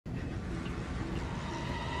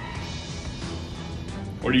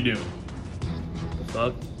What are you doing? The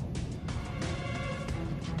fuck?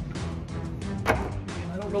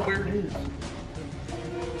 I don't know where it is.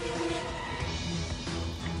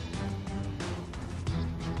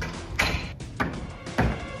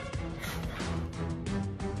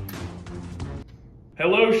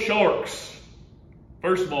 Hello, sharks.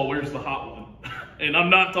 First of all, where's the hot one? And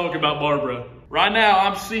I'm not talking about Barbara. Right now,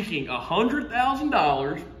 I'm seeking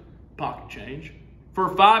 $100,000 pocket change for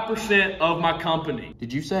 5% of my company.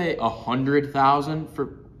 Did you say 100,000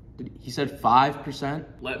 for, he said 5%?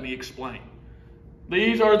 Let me explain.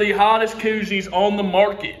 These are the hottest koozies on the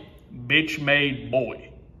market. Bitch made boy.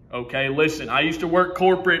 Okay, listen, I used to work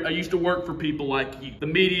corporate. I used to work for people like you. The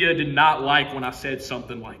media did not like when I said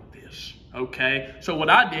something like this. Okay, so what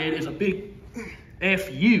I did is a big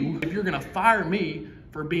F you. If you're gonna fire me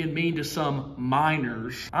for being mean to some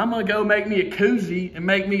minors, I'm gonna go make me a koozie and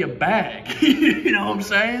make me a bag. You know what I'm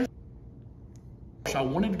saying? So I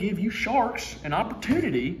wanted to give you sharks an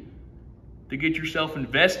opportunity to get yourself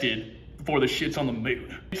invested before the shit's on the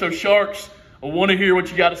moon. So sharks, I wanna hear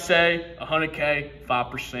what you gotta say. 100K,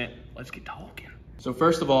 5%, let's get talking. So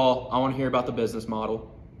first of all, I wanna hear about the business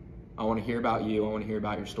model. I wanna hear about you, I wanna hear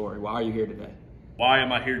about your story. Why are you here today? Why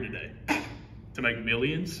am I here today? To make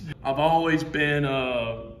millions? I've always been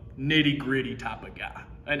a nitty gritty type of guy.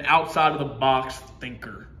 An outside of the box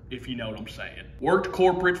thinker, if you know what I'm saying. Worked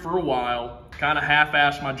corporate for a while, kind of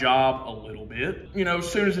half-assed my job a little bit. You know, as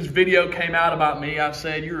soon as this video came out about me, I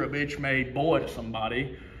said, you're a bitch made boy to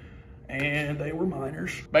somebody. And they were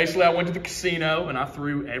minors. Basically, I went to the casino and I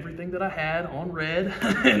threw everything that I had on red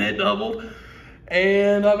and it doubled.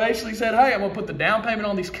 And I basically said, hey, I'm gonna put the down payment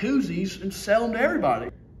on these koozies and sell them to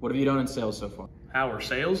everybody. What have you done in sales so far? How are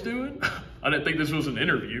sales doing? I didn't think this was an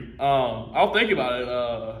interview. I'll think about it.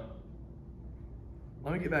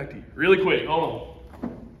 Let me get back to you really quick. Hold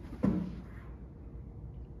on.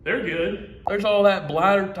 They're good. There's all that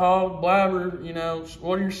bladder talk, blabber, you know,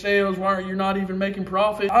 what are your sales? Why are you not even making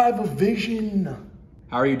profit? I have a vision.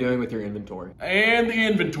 How are you doing with your inventory? And the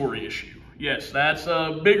inventory issue. Yes, that's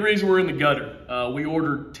a big reason we're in the gutter. We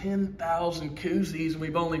ordered 10,000 koozies and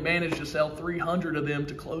we've only managed to sell 300 of them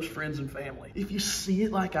to close friends and family. If you see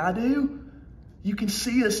it like I do, you can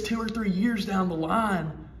see us 2 or 3 years down the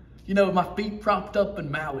line, you know, with my feet propped up in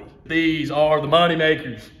Maui. These are the money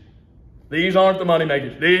makers. These aren't the money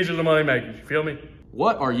makers. These are the money makers. You feel me?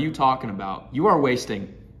 What are you talking about? You are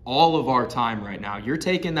wasting all of our time right now. You're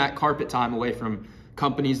taking that carpet time away from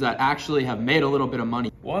companies that actually have made a little bit of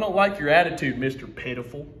money. Well, I don't like your attitude, Mr.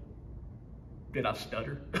 Pitiful. Did I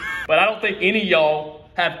stutter? But I don't think any of y'all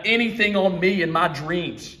have anything on me in my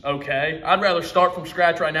dreams, okay? I'd rather start from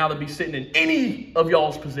scratch right now than be sitting in any of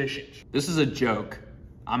y'all's positions. This is a joke.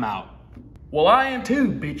 I'm out. Well, I am too,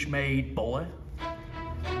 bitch made boy.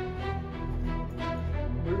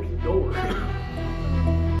 Where's the door?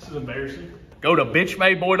 This is embarrassing. Go to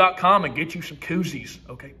bitchmadeboy.com and get you some koozies,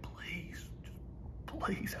 okay?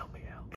 Please help me out.